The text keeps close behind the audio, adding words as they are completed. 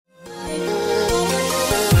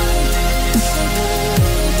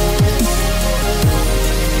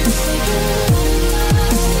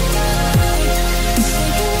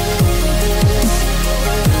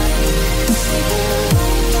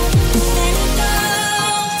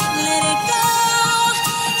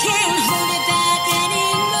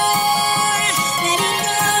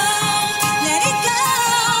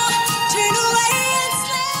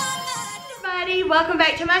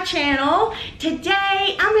my channel.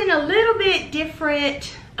 Today I'm in a little bit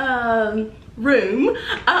different room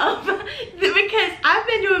because I've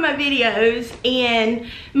been doing my videos in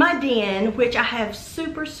my den, which I have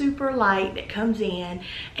super light that comes in,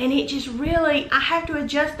 and it just really, I have to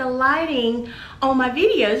adjust the lighting on my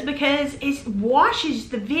videos because it washes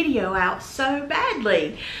the video out so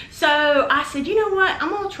badly. So I said, you know what, I'm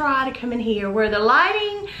gonna try to come in here where the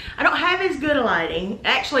lighting, I don't have as good a lighting.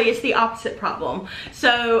 Actually, it's the opposite problem.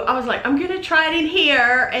 So I was like, I'm gonna try it in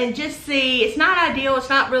here and just see. It's not ideal, it's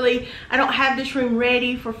not really, I don't have this room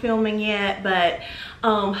ready for filming yet, but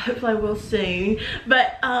hopefully I will soon.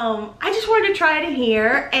 But I just wanted to try it in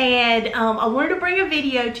here, and I wanted to bring a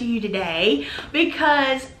video to you today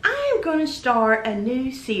because I am going to start a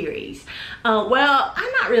new series. Well,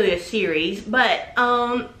 I'm not really a series, but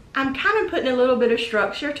I'm kind of putting a little bit of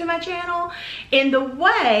structure to my channel in the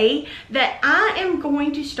way that I am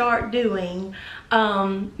going to start doing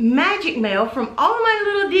magic mail from all my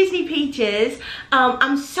little Disney Peaches.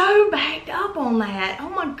 I'm so backed up on that. Oh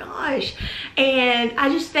my gosh. And I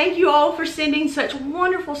just thank you all for sending such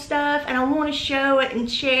wonderful stuff, and I want to show it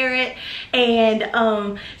and share it. And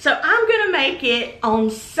so I'm going to make it on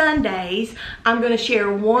Sundays. I'm going to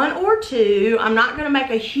share one or two. I'm not going to make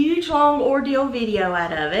a huge long ordeal video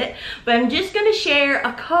out of it, but I'm just going to share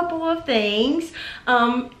a couple of things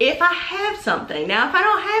if I have something. Now, if I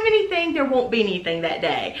don't have anything, there won't be anything that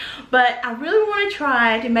day, but I really want to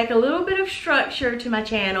try to make a little bit of structure to my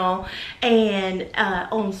channel. And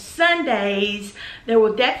on Sundays there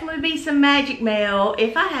will definitely be some magic mail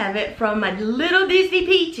if I have it from my little Disney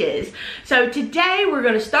Peaches. So today we're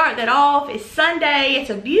going to start that off. It's Sunday,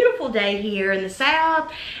 it's a beautiful day here in the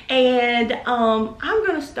South, and I'm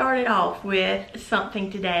going to start it off with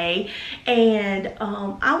something today. And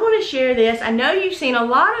I want to share this. I know you've seen a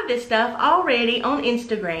lot of this stuff already on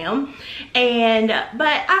Instagram, and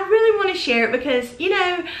but I really want to share it because, you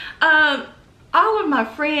know, all of my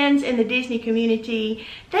friends in the Disney community,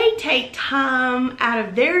 they take time out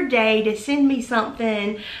of their day to send me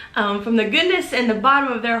something from the goodness and the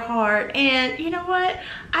bottom of their heart. And you know what?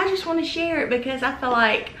 I just want to share it because I feel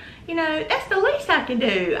like, you know, that's the least I can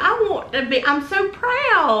do. I want to be, I'm so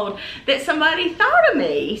proud that somebody thought of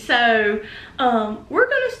me. So we're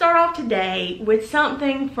going to start off today with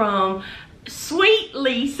something from Sweet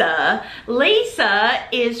Lisa. Lisa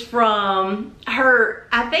is from her,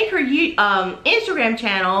 I think her Instagram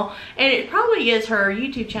channel, and it probably is her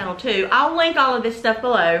YouTube channel too. I'll link all of this stuff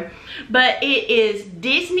below, but it is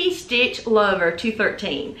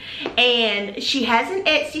Disneystitchlover213, and she has an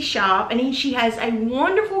Etsy shop, and she has a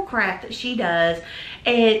wonderful craft that she does,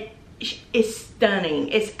 and it's stunning.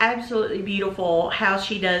 It's absolutely beautiful how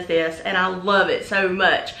she does this, and I love it so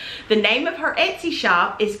much. The name of her Etsy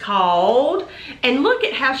shop is called, and look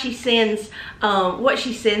at how she sends what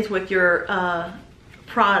she sends with your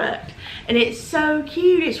product, and it's so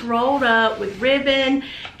cute. It's rolled up with ribbon,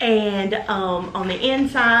 and on the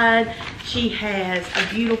inside she has a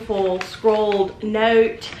beautiful scrolled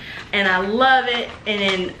note, and I love it. And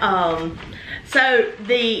then so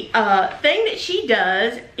the thing that she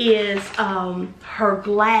does is her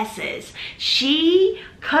glasses. She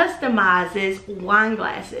customizes wine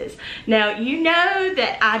glasses. Now, you know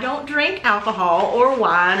that I don't drink alcohol or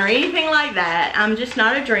wine or anything like that. I'm just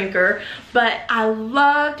not a drinker, but I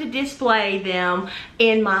love to display them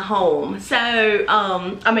in my home. So,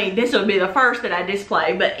 I mean, this will be the first that I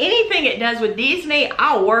display, but anything it does with Disney,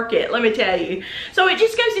 I'll work it, let me tell you. So it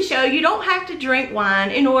just goes to show you don't have to drink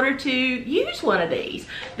wine in order to use one of these.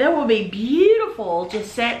 They will be beautiful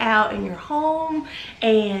just set out in your home.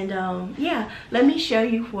 And yeah, let me show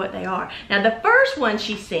you what they are. Now, the first one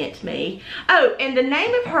she sent me, oh, and the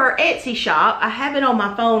name of her Etsy shop, I have it on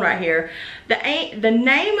my phone right here. The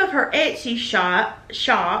name of her Etsy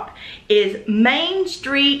shop is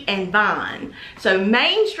MainstreetandVine. So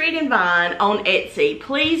MainstreetandVine on Etsy.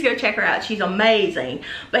 Please go check her out. She's amazing.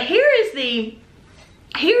 But here is the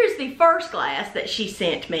first glass that she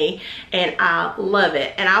sent me, and I love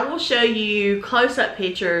it. And I will show you close-up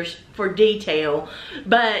pictures for detail,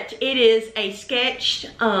 but it is a sketched,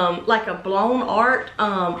 like a blown art,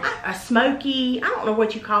 a smoky, I don't know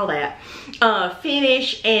what you call that,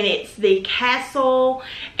 finish, and it's the castle,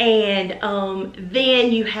 and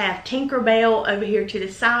then you have Tinkerbell over here to the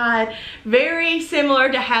side, very similar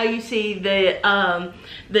to how you see the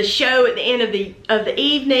show at the end of the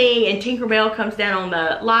evening, and Tinkerbell comes down on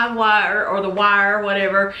the live wire or the wire,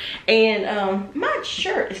 whatever, and my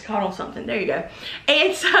shirt is caught on something, there you go.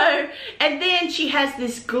 And so and then she has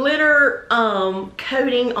this glitter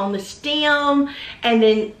coating on the stem, and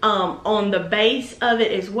then on the base of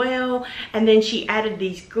it as well. And then she added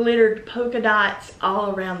these glittered polka dots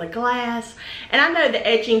all around the glass. And I know the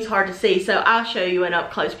etching's hard to see, so I'll show you an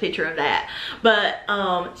up close picture of that. But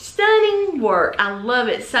stunning work. I love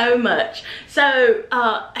it so much. So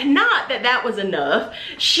not that that was enough.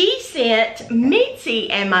 She sent Mitzi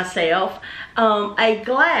and myself a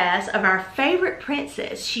glass of our favorite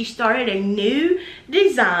princess. She started a new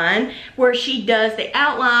design where she does the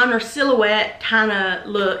outline or silhouette kind of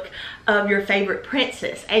look of your favorite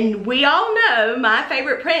princess. And we all know my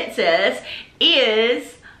favorite princess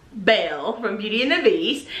is Belle from Beauty and the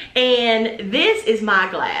Beast, and this is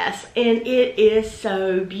my glass, and it is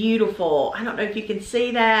so beautiful. I don't know if you can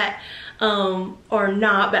see that or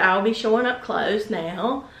not, but I'll be showing up close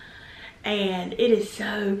now. And it is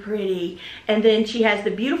so pretty. And then she has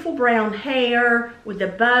the beautiful brown hair with the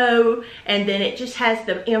bow, and then it just has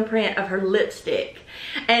the imprint of her lipstick.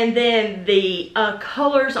 And then the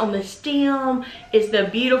colors on the stem is the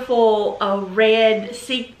beautiful red,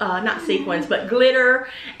 not sequins, but glitter.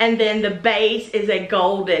 And then the base is a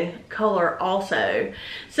golden color also.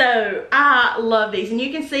 So I love these. And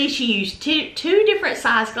you can see she used two different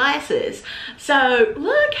size glasses. So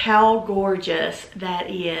look how gorgeous that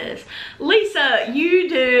is. Lisa, you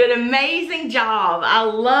do an amazing job. I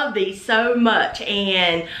love these so much.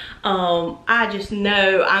 And I just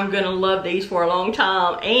know I'm gonna love these for a long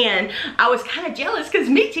time. And I was kind of jealous because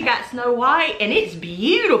Mitzi got Snow White, and it's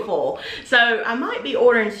beautiful. So I might be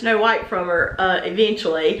ordering Snow White from her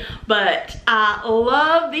eventually. But I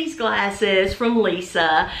love these glasses from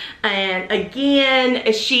Lisa. And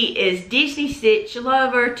again, she is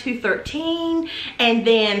Disneystitchlover213, and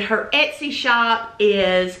then her Etsy shop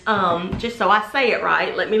is just so I say it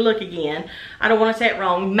right, let me look again, I don't want to say it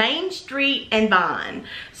wrong, MainstreetandVine.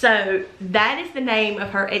 So that is the name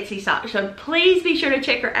of her Etsy shop. So please be sure to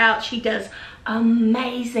check her out. She does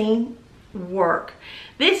amazing work.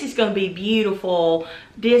 This is going to be beautiful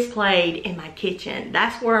displayed in my kitchen.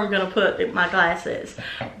 That's where I'm going to put my glasses.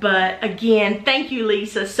 But again, thank you,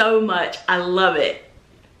 Lisa, so much. I love it.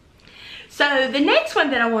 So the next one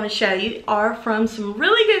that I want to show you are from some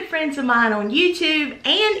really good friends of mine on YouTube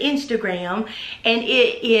and Instagram, and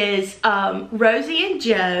it is Rosie and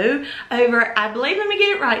Joe over, I believe, let me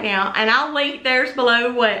get it right now, and I'll link theirs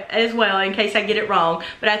below as well in case I get it wrong,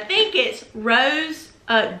 but I think it's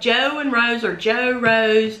Joe and Rose, or Joe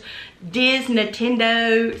Rose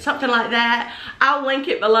Disneystitendo, something like that. I'll link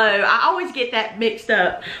it below. I always get that mixed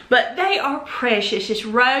up, but they are precious. It's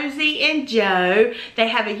Rosie and Joe. They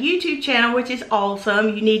have a YouTube channel, which is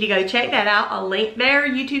awesome. You need to go check that out. I'll link their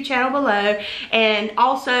YouTube channel below, and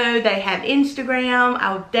also they have Instagram.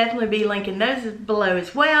 I'll definitely be linking those below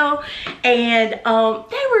as well. And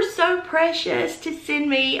they were so precious to send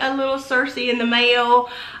me a little Cersei in the mail.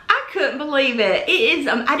 I couldn't believe it. It is,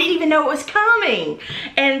 I didn't even know it was coming.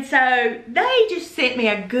 And so they just sent me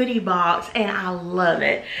a goodie box, and I love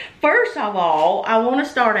it. First of all, I want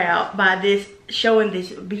to start out by showing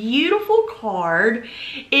this beautiful card.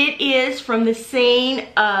 It is from the scene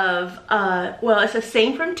of, well, it's a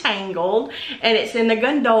scene from Tangled, and it's in the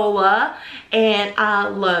gondola, and I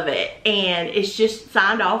love it. And it's just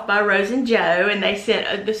signed off by Rose and Joe, and they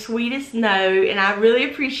sent the sweetest note, and I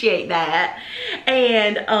really appreciate that.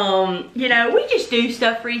 And you know, we just do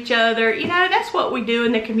stuff for each other. You know, that's what we do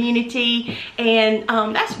in the community, and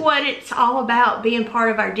that's what it's all about, being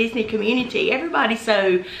part of our Disney community. Everybody's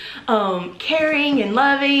so caring and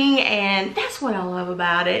loving, and that's what I love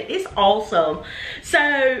about it. It's awesome.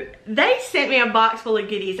 So they sent me a box full of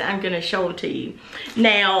goodies. I'm going to show them to you.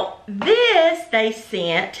 Now this they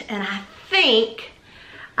sent, and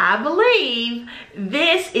I believe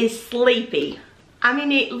this is Sleepy. I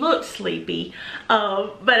mean, it looks sleepy,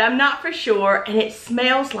 but I'm not for sure, and it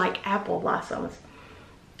smells like apple blossoms.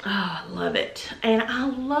 Oh, I love it. And I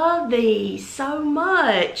love these so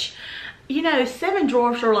much. You know, 7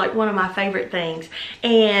 dwarfs are like one of my favorite things,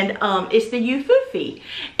 and it's the Yufufi,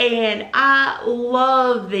 and I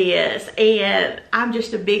love this, and I'm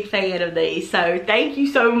just a big fan of these. So thank you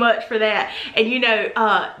so much for that. And you know,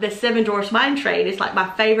 the 7 Dwarfs Mine Train is like my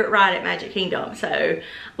favorite ride at Magic Kingdom, so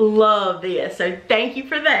love this. So thank you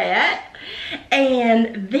for that.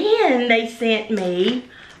 And then they sent me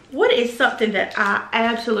what is something that I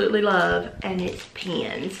absolutely love, and it's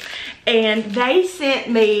pens. And they sent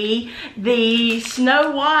me the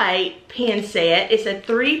Snow White pen set. It's a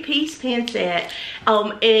 3-piece pen set.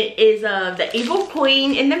 It is of the Evil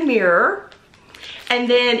Queen in the mirror, and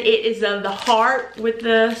then it is of the heart with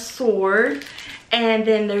the sword, and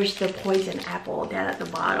then there's the poison apple down at the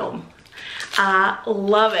bottom. I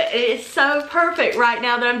love it. It is so perfect right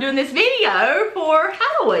now that I'm doing this video for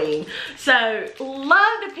Halloween. So,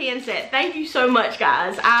 love the pin set. Thank you so much,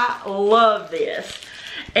 guys. I love this.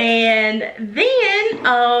 And then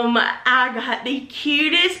I got the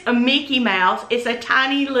cutest Mickey Mouse. It's a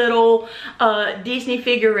tiny little Disney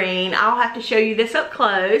figurine. I'll have to show you this up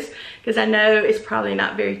close because I know it's probably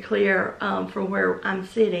not very clear from where I'm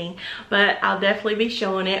sitting, but I'll definitely be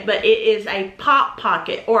showing it. But it is a pop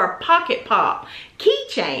pocket or a pocket pop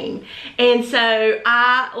keychain, and so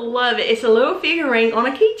I love it. It's a little figurine on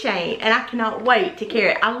a keychain, and I cannot wait to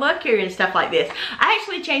carry it. I love carrying stuff like this. I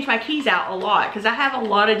actually change my keys out a lot because I have a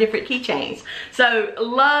lot of different keychains. So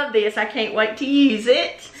love this. I can't wait to use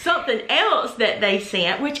it. Something else that they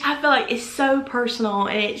sent, which I feel like is so personal,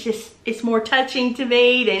 and it's more touching to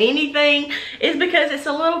me than anything, is because it's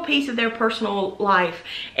a little piece of their personal life,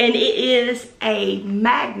 and it is a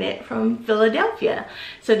magnet from Philadelphia.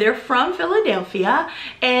 So they're from Philadelphia,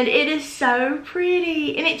 and it is so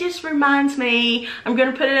pretty, and it just reminds me, I'm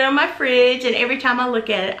gonna put it on my fridge, and every time I look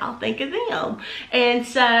at it, I'll think of them. And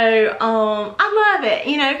so I love it,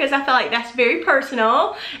 you know, because I feel like that's very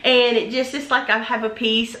personal, and it's like I have a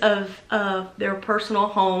piece of their personal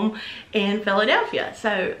home in Philadelphia.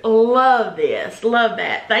 So love this, love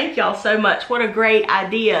that. Thank y'all so much. What a great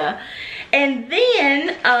idea. And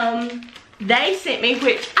then they sent me,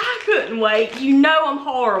 which I couldn't wait. You know I'm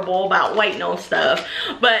horrible about waiting on stuff,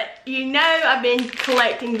 but you know I've been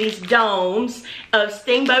collecting these domes of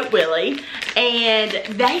Steamboat Willie, and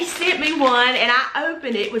they sent me one, and I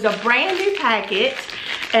opened it. It was a brand new packet,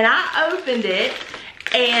 and I opened it,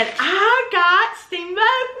 and I got Steamboat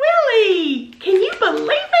Willie. Can you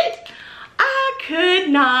believe it? I could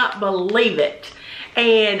not believe it.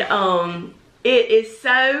 And it is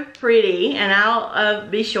so pretty, and I'll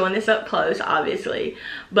be showing this up close, obviously,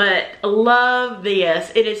 but love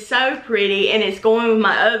this. It is so pretty, and it's going with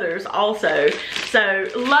my others also. So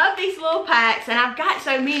love these little packs, and I've got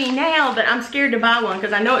so many now that I'm scared to buy one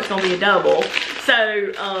because I know it's going to be a double. So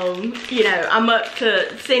you know, I'm up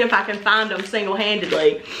to seeing if I can find them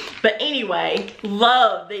single-handedly. But anyway,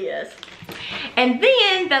 love this. And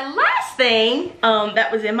then the last thing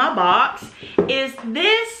that was in my box is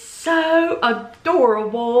this so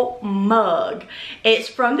adorable mug. It's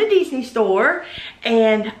from the Disney store,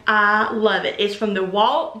 and I love it. It's from the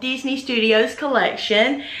Walt Disney Studios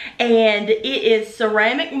collection, and it is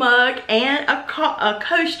ceramic mug and a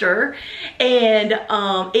coaster, and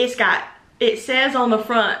it says on the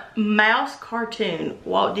front, Mouse Cartoon,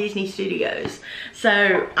 Walt Disney Studios.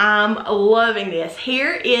 So I'm loving this.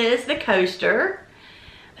 Here is the coaster.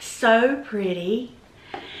 So pretty.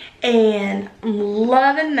 And I'm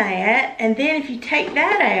loving that. And then if you take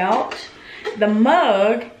that out, the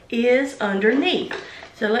mug is underneath.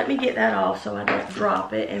 So let me get that off so I don't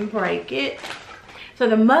drop it and break it. So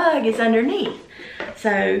the mug is underneath.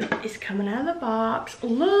 So it's coming out of the box.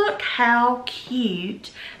 Look how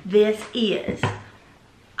cute this is.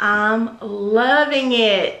 I'm loving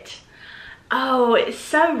it. Oh, it's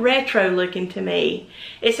so retro looking to me.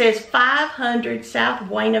 It says 500 South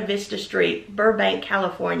Buena Vista Street, Burbank,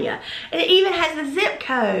 California. And it even has the zip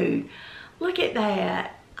code. Look at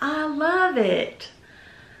that. I love it.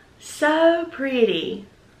 So pretty.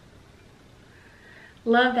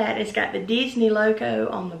 Love that. It's got the Disney logo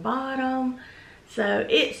on the bottom. So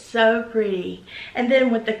it's so pretty. And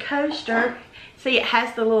then with the coaster, see, it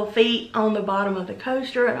has the little feet on the bottom of the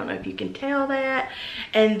coaster. I don't know if you can tell that.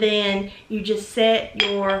 And then you just set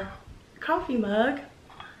your coffee mug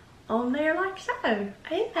on there like so.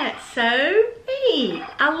 Ain't that so neat?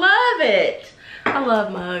 I love it. I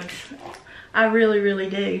love mugs. I really, really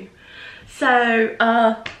do. So,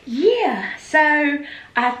 yeah. So,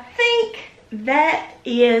 I think that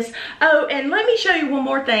is, oh, and let me show you one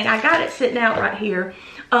more thing. I got it sitting out right here.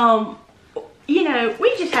 You know,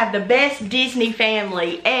 we just have the best Disney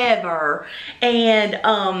family ever. And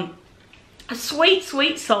a sweet,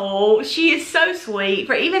 sweet soul. She is so sweet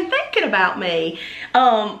for even thinking about me.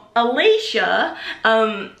 Alicia,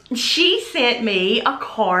 she sent me a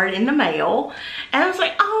card in the mail, and I was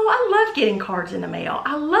like, oh, I love getting cards in the mail.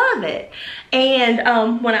 I love it. And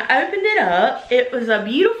when I opened it up, it was a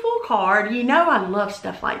beautiful card. You know I love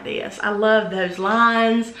stuff like this. I love those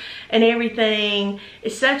lines and everything.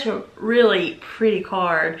 It's such a really pretty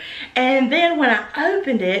card. And then when I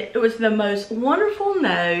opened it, it was the most wonderful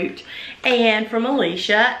note, and from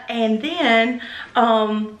Alicia. And then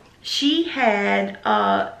she had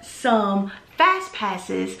some fast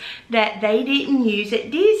passes that they didn't use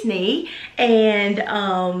at Disney,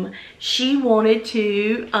 and she wanted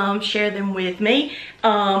to share them with me,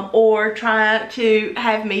 or try to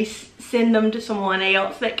have me send them to someone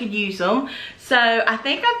else that could use them. So I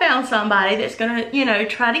think I found somebody that's gonna, you know,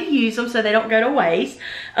 try to use them so they don't go to waste.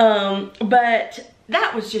 But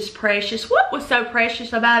that was just precious. What was so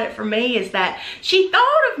precious about it for me is that she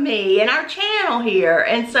thought of me and our channel here.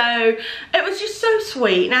 And so it was just so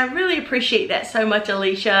sweet. And I really appreciate that so much,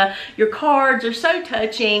 Alicia. Your cards are so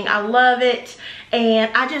touching. I love it.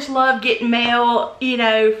 And I just love getting mail, you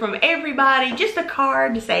know, from everybody. Just a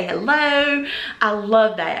card to say hello. I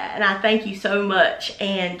love that. And I thank you so much.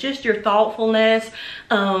 And just your thoughtfulness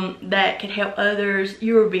that can help others.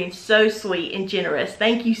 You are being so sweet and generous.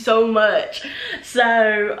 Thank you so much. So,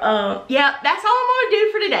 yeah, that's all I'm going to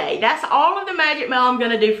do for today. That's all of the magic mail I'm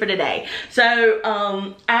going to do for today. So,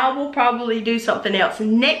 I will probably do something else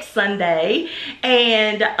next Sunday.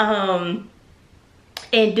 And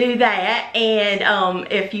do that. And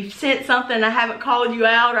if you've sent something I haven't called you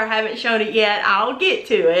out or haven't shown it yet, I'll get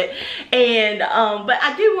to it. And but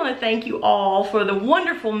I do want to thank you all for the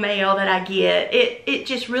wonderful mail that I get. It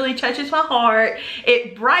just really touches my heart.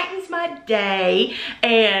 It brightens my day.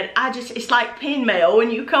 And it's like pen mail.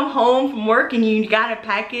 When you come home from work and you got a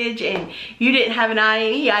package and you didn't have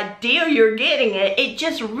any idea you're getting it, it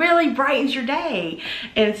just really brightens your day.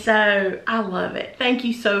 And so I love it. Thank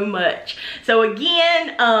you so much. So again,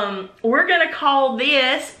 we're gonna call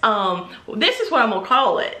this, this is what I'm gonna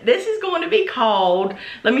call it. This is going to be called,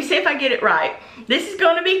 let me see if I get it right. This is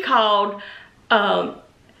going to be called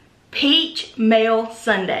Peach Mail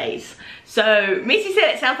Sundays. So Missy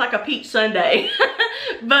said it sounds like a peach sundae.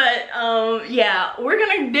 But yeah, we're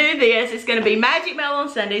gonna do this. It's gonna be magic mail on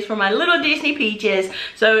Sundays for my little Disney peaches.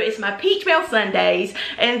 So it's my peach mail Sundays.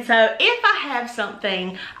 And so if I have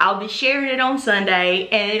something, I'll be sharing it on Sunday,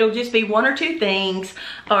 and it'll just be one or two things,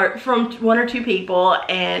 or from one or two people,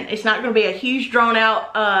 and it's not gonna be a huge drawn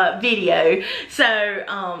out video.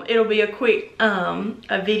 So it'll be a quick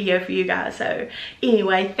a video for you guys. So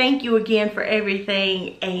anyway, thank you again for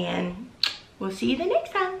everything, and we'll see you the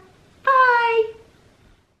next time.